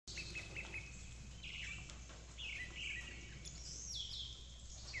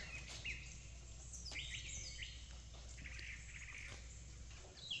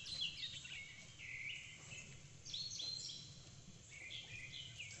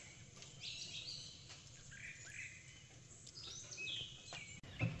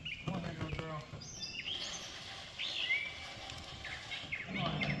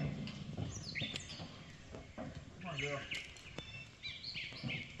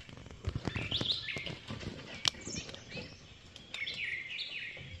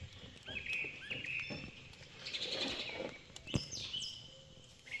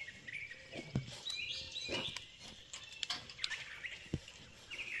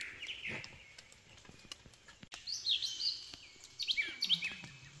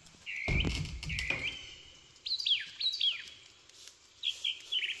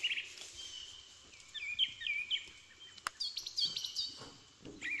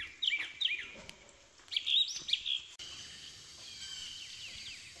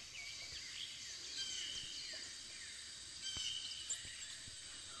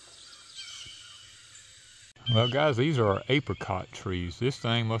Well guys, these are our apricot trees. This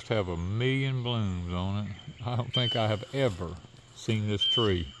thing must have 1,000,000 blooms on it. I don't think I have ever seen this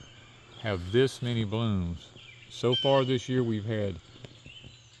tree have this many blooms. So far this year we had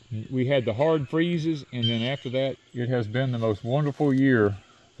the hard freezes, and then after that it has been the most wonderful year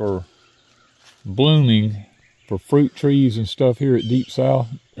for blooming for fruit trees and stuff here at Deep South.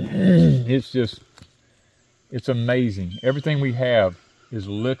 It's amazing. Everything we have is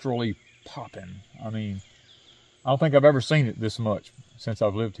literally popping. I mean, I don't think I've ever seen it this much since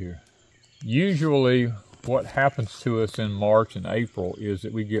I've lived here. Usually what happens to us in March and April is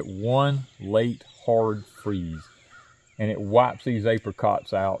that we get one late hard freeze, and it wipes these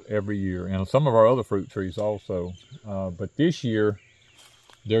apricots out every year, and some of our other fruit trees also. But this year,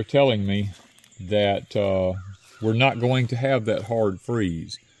 they're telling me that we're not going to have that hard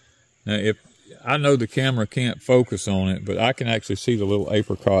freeze. Now, if I know the camera can't focus on it, but I can actually see the little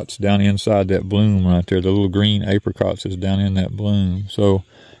apricots down inside that bloom right there. The little green apricots is down in that bloom. So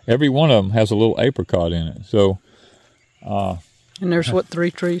every one of them has a little apricot in it. So, and there's what,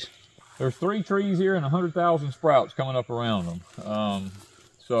 3 trees? There's 3 trees here and 100,000 sprouts coming up around them.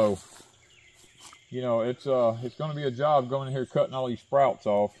 So, you know, it's going to be a job going in here cutting all these sprouts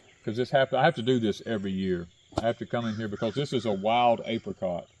off, because I have to do this every year. I have to come in here because this is a wild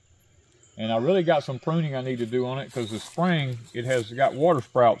apricot. And I really got some pruning I need to do on it, because the spring, it has got water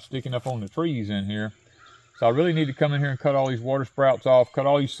sprouts sticking up on the trees in here. So I really need to come in here and cut all these water sprouts off, cut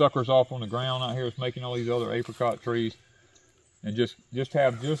all these suckers off on the ground out here. It's making all these other apricot trees. And just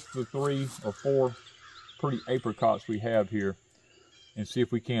have just the 3 or 4 pretty apricots we have here, and see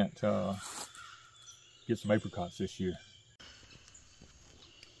if we can't get some apricots this year.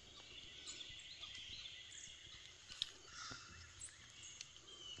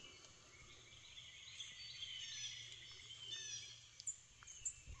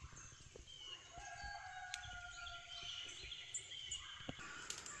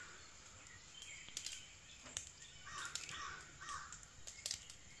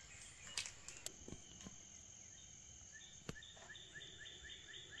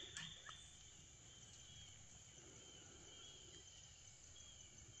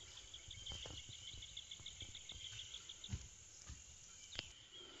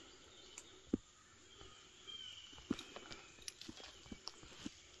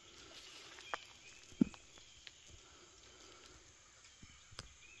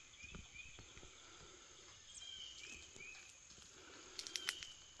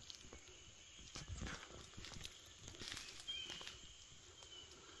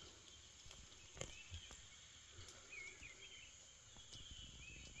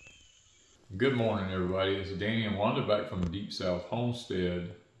 Good morning, everybody. This is Danny and Wanda back from the Deep South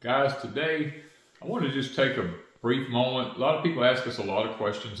Homestead. Guys, today I want to just take a brief moment. A lot of people ask us a lot of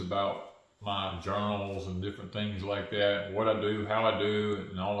questions about my journals and different things like that, what I do, how I do,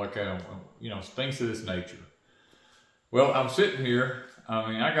 and all that kind of, you know, things of this nature. Well, I'm sitting here.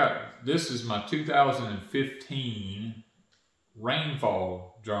 I mean, this is my 2015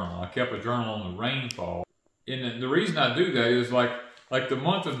 rainfall journal. I kept a journal on the rainfall. And the reason I do that is like the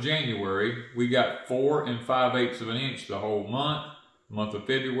month of January, we got 4 5/8 of an inch the whole month. The month of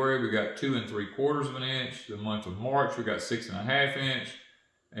February, we got 2 3/4 of an inch. The month of March, we got 6 1/2 inch.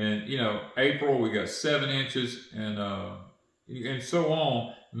 And, you know, April, we got 7 inches, and so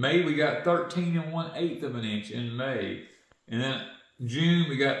on. May, we got 13 1/8 of an inch in May. And then June,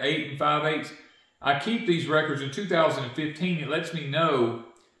 we got 8 5/8. I keep these records in 2015. It lets me know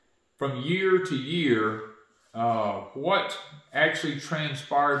from year to year what actually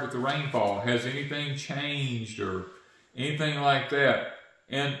transpired with the rainfall. Has anything changed or anything like that?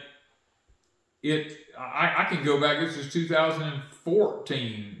 And I can go back. This is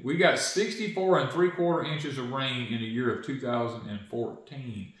 2014. We got 64 3/4 inches of rain in the year of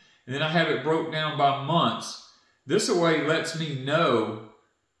 2014. And then I have it broke down by months. This way lets me know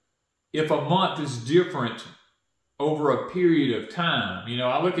if a month is different over a period of time. You know,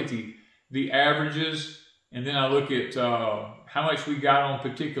 I look at the averages, and then I look at how much we got on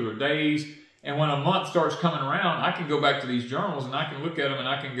particular days. And when a month starts coming around, I can go back to these journals and I can look at them and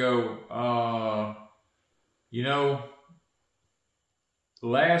I can go, you know,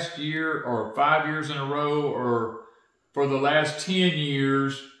 last year or 5 years in a row or for the last 10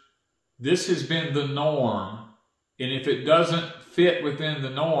 years, this has been the norm. And if it doesn't fit within the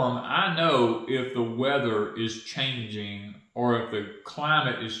norm, I know if the weather is changing or if the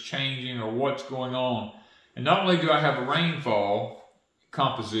climate is changing or what's going on. And not only do I have a rainfall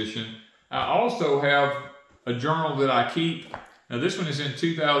composition, I also have a journal that I keep. Now this one is in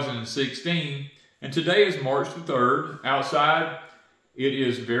 2016, and today is March the 3rd. Outside, It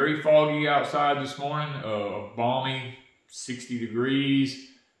is very foggy outside this morning, a balmy 60 degrees.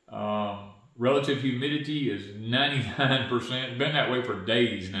 Relative humidity is 99%. Been that way for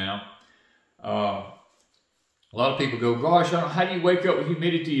days now. A lot of people go, gosh, how do you wake up with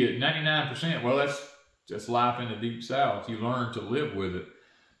humidity at 99%? Well, that's just life in the deep south. You learn to live with it.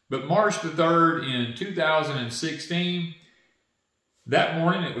 But March the 3rd in 2016, that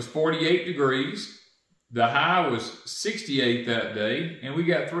morning it was 48 degrees. The high was 68 that day, and we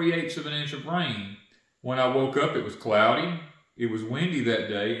got 3/8 of an inch of rain. When I woke up, it was cloudy, it was windy that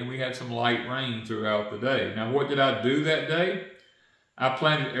day, and we had some light rain throughout the day. Now, what did I do that day? I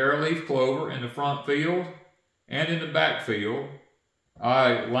planted arrowleaf clover in the front field and in the back field.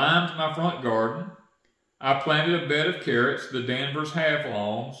 I limed my front garden. I planted a bed of carrots, the Danvers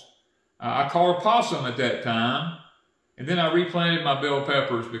half-longs. I caught a possum at that time. And then I replanted my bell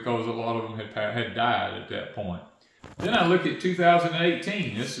peppers because a lot of them had died at that point. Then I looked at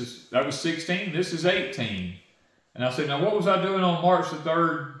 2018. That was 16. This is 18. And I said, now what was I doing on March the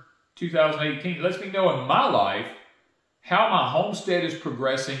 3rd, 2018? It lets me know in my life how my homestead is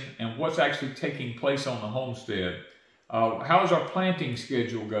progressing and what's actually taking place on the homestead. How does our planting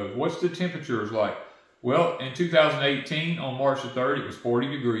schedule go? What's the temperatures like? Well, in 2018, on March the 3rd, it was 40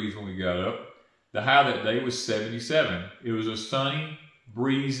 degrees when we got up. The high that day was 77. It was a sunny,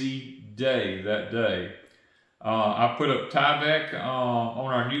 breezy day that day. I put up Tyvek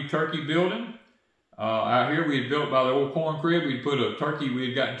on our new turkey building. Out here we had built by the old corn crib. We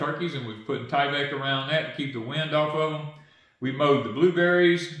had gotten turkeys and we were putting Tyvek around that to keep the wind off of them. We mowed the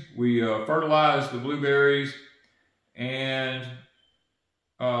blueberries. We fertilized the blueberries. And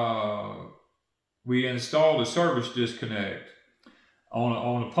we installed a service disconnect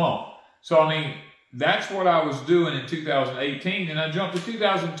on a pump. So, I mean, that's what I was doing in 2018, and I jumped to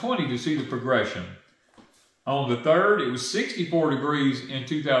 2020 to see the progression. On the 3rd, it was 64 degrees in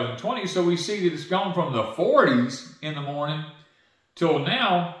 2020, so we see that it's gone from the 40s in the morning till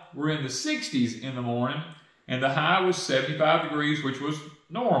now we're in the 60s in the morning, and the high was 75 degrees, which was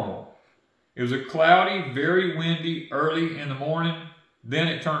normal. It was a cloudy, very windy early in the morning. Then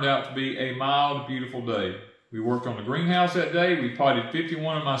it turned out to be a mild, beautiful day. We worked on the greenhouse that day. We potted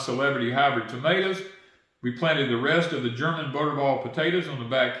 51 of my celebrity hybrid tomatoes. We planted the rest of the German butterball potatoes on the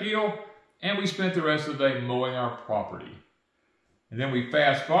back hill. And we spent the rest of the day mowing our property. And then we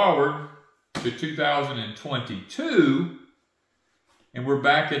fast forward to 2022. And we're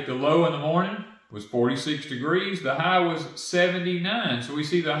back at the low in the morning. It was 46 degrees. The high was 79. So we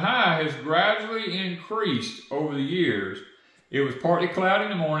see the high has gradually increased over the years. It was partly cloudy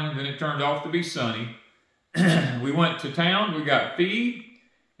in the morning. Then it turned off to be sunny. We went to town, we got feed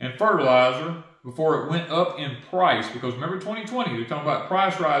and fertilizer before it went up in price. Because remember 2020, they're talking about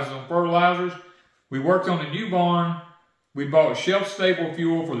price rises on fertilizers. We worked on a new barn. We bought shelf-stable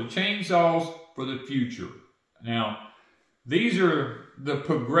fuel for the chainsaws for the future. Now, these are the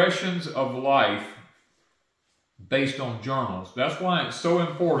progressions of life based on journals. That's why it's so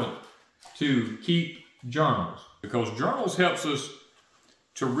important to keep journals. Because journals helps us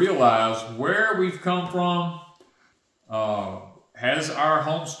to realize where we've come from. Has our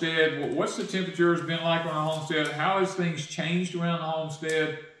homestead, what's the temperatures been like on our homestead? How has things changed around the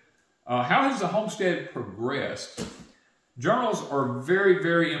homestead? How has the homestead progressed? Journals are very,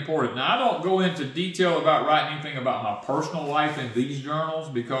 very important. Now, I don't go into detail about writing anything about my personal life in these journals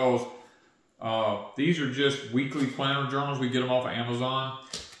because these are just weekly planner journals. We get them off of Amazon.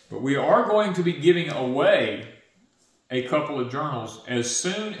 But we are going to be giving away a couple of journals. As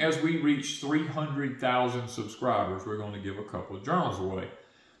soon as we reach 300,000 subscribers, we're going to give a couple of journals away.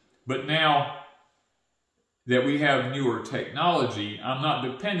 But now that we have newer technology, I'm not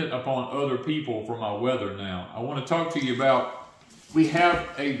dependent upon other people for my weather now. I want to talk to you about, we have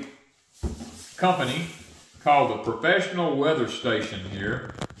a company called the Professional Weather Station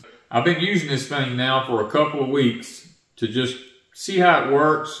here. I've been using this thing now for a couple of weeks to just see how it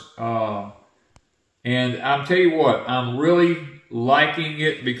works. And I'll tell you what, I'm really liking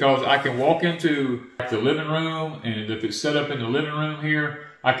it because I can walk into the living room, and if it's set up in the living room here,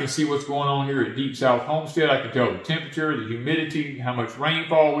 I can see what's going on here at Deep South Homestead. I can tell the temperature, the humidity, how much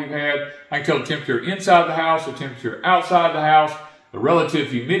rainfall we've had. I can tell the temperature inside the house, the temperature outside the house, the relative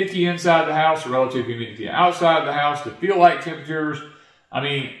humidity inside the house, the relative humidity outside the house, the feel-like temperatures. I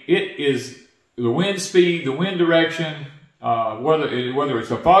mean, it is the wind speed, the wind direction, whether it's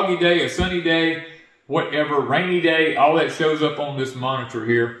a foggy day, a sunny day, whatever, rainy day, all that shows up on this monitor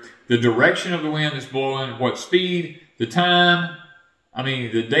here. The direction of the wind that's blowing, what speed, the time, I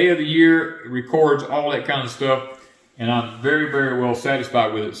mean, the day of the year, it records all that kind of stuff. And I'm very, very well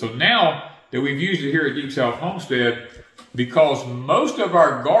satisfied with it. So now that we've used it here at Deep South Homestead, because most of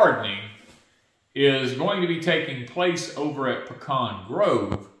our gardening is going to be taking place over at Pecan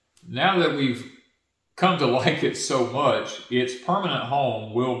Grove. Now that we've come to like it so much, its permanent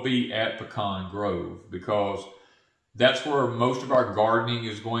home will be at Pecan Grove, because that's where most of our gardening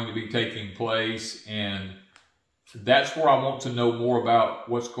is going to be taking place, and that's where I want to know more about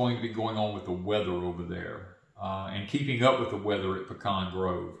what's going to be going on with the weather over there, and keeping up with the weather at Pecan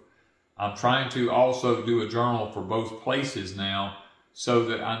Grove. I'm trying to also do a journal for both places now, so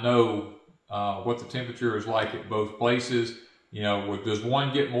that I know what the temperature is like at both places. You know, does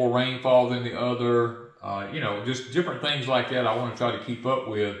one get more rainfall than the other? You know, just different things like that I want to try to keep up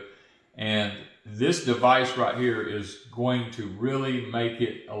with. And this device right here is going to really make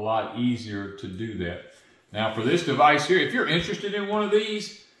it a lot easier to do that. Now for this device here, if you're interested in one of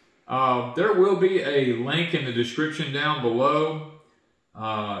these, there will be a link in the description down below.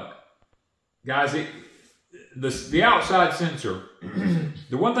 Guys, the outside sensor,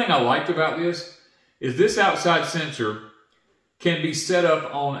 the one thing I liked about this is this outside sensor can be set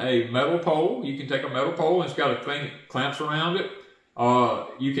up on a metal pole. You can take a metal pole and it's got a thing that clamps around it.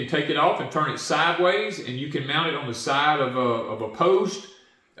 You can take it off and turn it sideways, and you can mount it on the side of a post.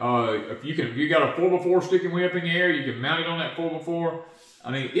 If you got a 4x4 sticking way up in the air, you can mount it on that 4x4.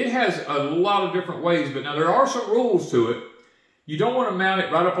 I mean, it has a lot of different ways, but now there are some rules to it. You don't want to mount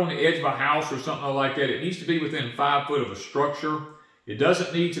it right up on the edge of a house or something like that. It needs to be within 5 foot of a structure. It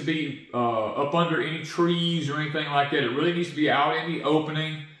doesn't need to be up under any trees or anything like that. It really needs to be out in the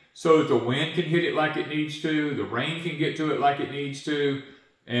opening so that the wind can hit it like it needs to, the rain can get to it like it needs to,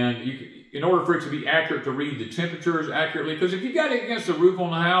 and in order for it to be accurate, to read the temperatures accurately. Because if you got it against the roof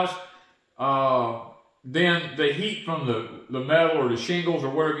on the house, then the heat from the metal or the shingles or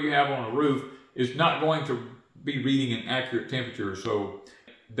whatever you have on the roof is not going to be reading an accurate temperature. So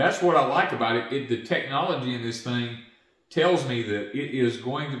that's what I like about it. The technology in this thing tells me that it is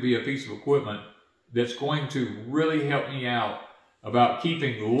going to be a piece of equipment that's going to really help me out about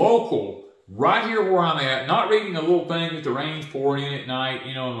keeping local right here where I'm at, not reading a little thing that the rain's pouring in at night,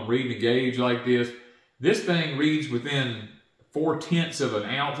 you know, and I'm reading a gauge like this. This thing reads within 4/10 of an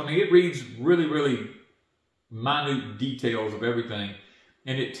ounce. I mean, it reads really, really minute details of everything.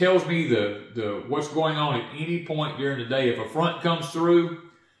 And it tells me what's going on at any point during the day. If a front comes through,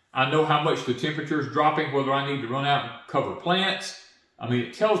 I know how much the temperature is dropping, whether I need to run out and cover plants. I mean,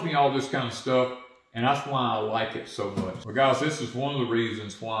 it tells me all this kind of stuff, and that's why I like it so much. But guys, this is one of the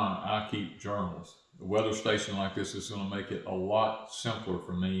reasons why I keep journals. The weather station like this is going to make it a lot simpler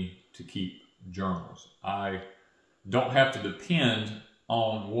for me to keep journals. I don't have to depend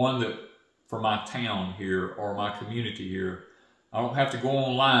on one that for my town here or my community here. I don't have to go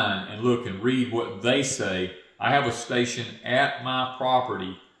online and look and read what they say. I have a station at my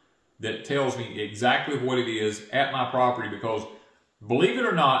property that tells me exactly what it is at my property, because believe it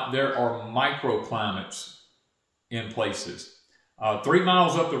or not, there are microclimates in places. 3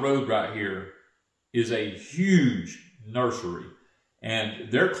 miles up the road right here is a huge nursery,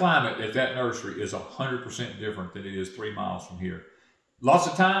 and their climate at that nursery is 100% different than it is 3 miles from here. Lots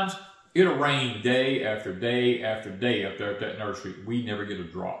of times, it'll rain day after day after day up there at that nursery. We never get a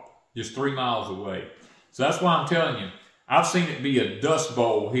drop, just 3 miles away. So that's why I'm telling you, I've seen it be a dust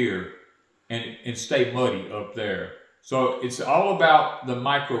bowl here and stay muddy up there. So it's all about the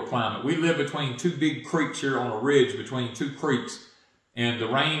microclimate. We live between 2 big creeks here on a ridge between 2 creeks, and the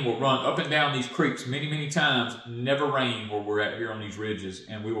rain will run up and down these creeks many, many times, never rain where we're at here on these ridges,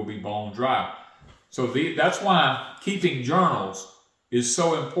 and we will be bone dry. So that's why keeping journals is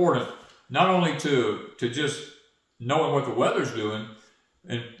so important, not only to just knowing what the weather's doing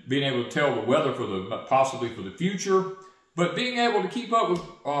and being able to tell the weather for possibly for the future, but being able to keep up with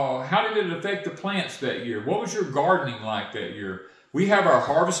how did it affect the plants that year? What was your gardening like that year? We have our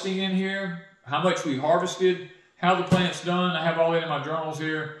harvesting in here, how much we harvested, how the plant's done. I have all that in my journals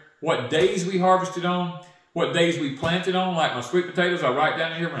here. What days we harvested on, what days we planted on, like my sweet potatoes. I write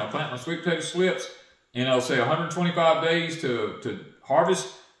down here when I plant my sweet potato slips, and I'll say 125 days to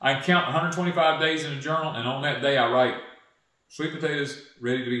harvest. I count 125 days in a journal, and on that day I write sweet potatoes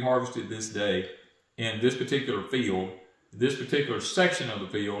ready to be harvested this day in this particular field, this particular section of the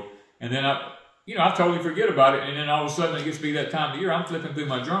field, and then I totally forget about it, and then all of a sudden it gets to be that time of the year. I'm flipping through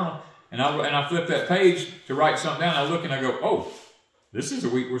my journal, and I flip that page to write something down. I look and I go, oh, this is the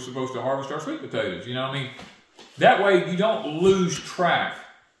week we're supposed to harvest our sweet potatoes. You know what I mean? That way you don't lose track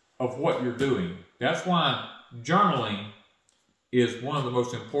of what you're doing. That's why journaling is one of the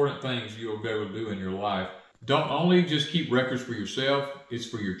most important things you'll be able to do in your life. Don't only just keep records for yourself, it's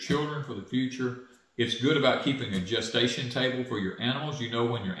for your children, for the future. It's good about keeping a gestation table for your animals. You know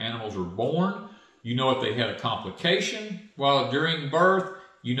when your animals are born. You know if they had a complication while during birth.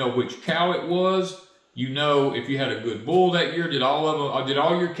 You know which cow it was. You know if you had a good bull that year. Did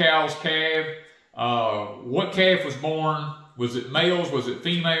all your cows calve? What calf was born? Was it males? Was it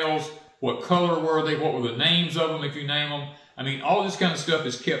females? What color were they? What were the names of them if you name them? I mean, all this kind of stuff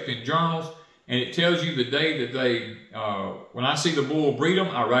is kept in journals, and it tells you the day that they, when I see the bull breed them,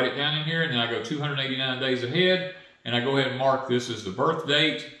 I write it down in here, and then I go 289 days ahead, and I go ahead and mark this as the birth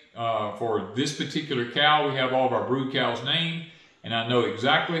date for this particular cow. We have all of our brood cows named, and I know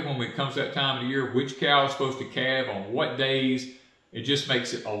exactly when it comes that time of the year which cow is supposed to calve on what days. It just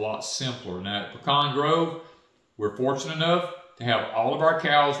makes it a lot simpler. Now at Pecan Grove, we're fortunate enough to have all of our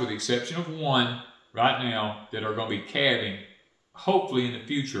cows, with the exception of one right now, that are going to be calving, hopefully in the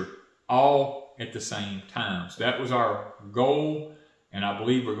future, all at the same time. So that was our goal, and I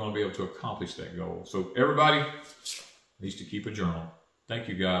believe we're going to be able to accomplish that goal. So everybody needs to keep a journal. Thank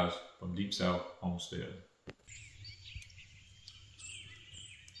you guys from Deep South Homestead.